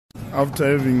after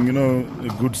having, a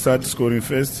good start scoring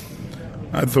first,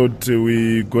 I thought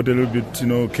we got a little bit,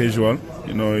 casual,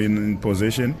 in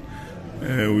possession.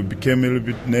 We became a little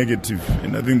bit negative,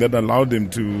 and I think that allowed them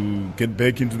to get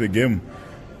back into the game.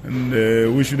 And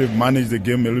we should have managed the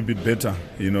game a little bit better,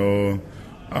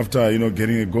 after,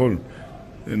 getting a goal.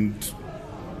 And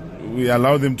we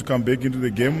allowed them to come back into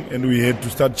the game, and we had to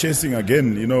start chasing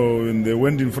again, and they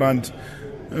went in front,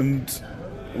 and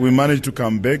we managed to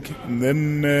come back. And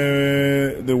then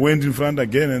they went in front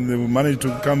again, and they managed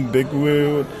to come back. We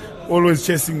were always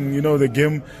chasing, the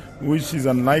game, which is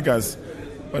unlike us.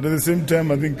 But at the same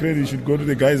time, I think credit should go to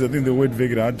the guys. I think they worked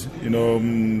very hard.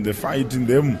 The fight in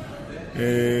them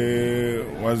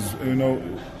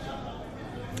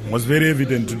was very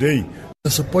evident today.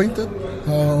 Disappointed.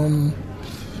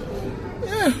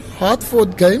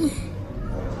 Hard-fought game.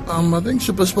 I think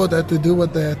Supersport had to do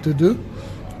what they had to do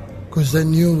because they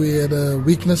knew we had a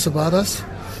weakness about us,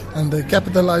 and they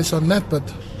capitalized on that. But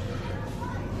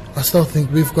I still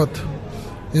think we've got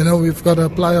to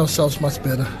apply ourselves much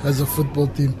better as a football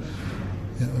team.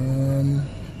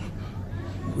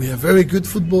 We are a very good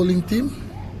footballing team,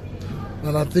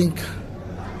 but I think,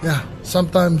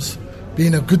 sometimes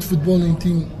being a good footballing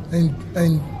team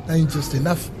ain't just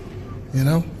enough.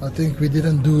 I think we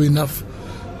didn't do enough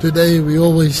today. We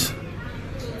always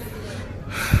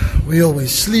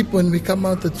sleep when we come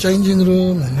out the changing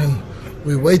room, and then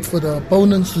we wait for the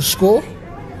opponents to score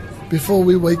before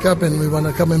we wake up, and we want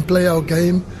to come and play our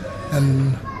game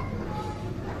and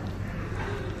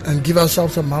give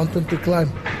ourselves a mountain to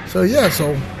climb. So I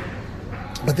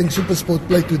think Supersport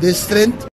played to their strength.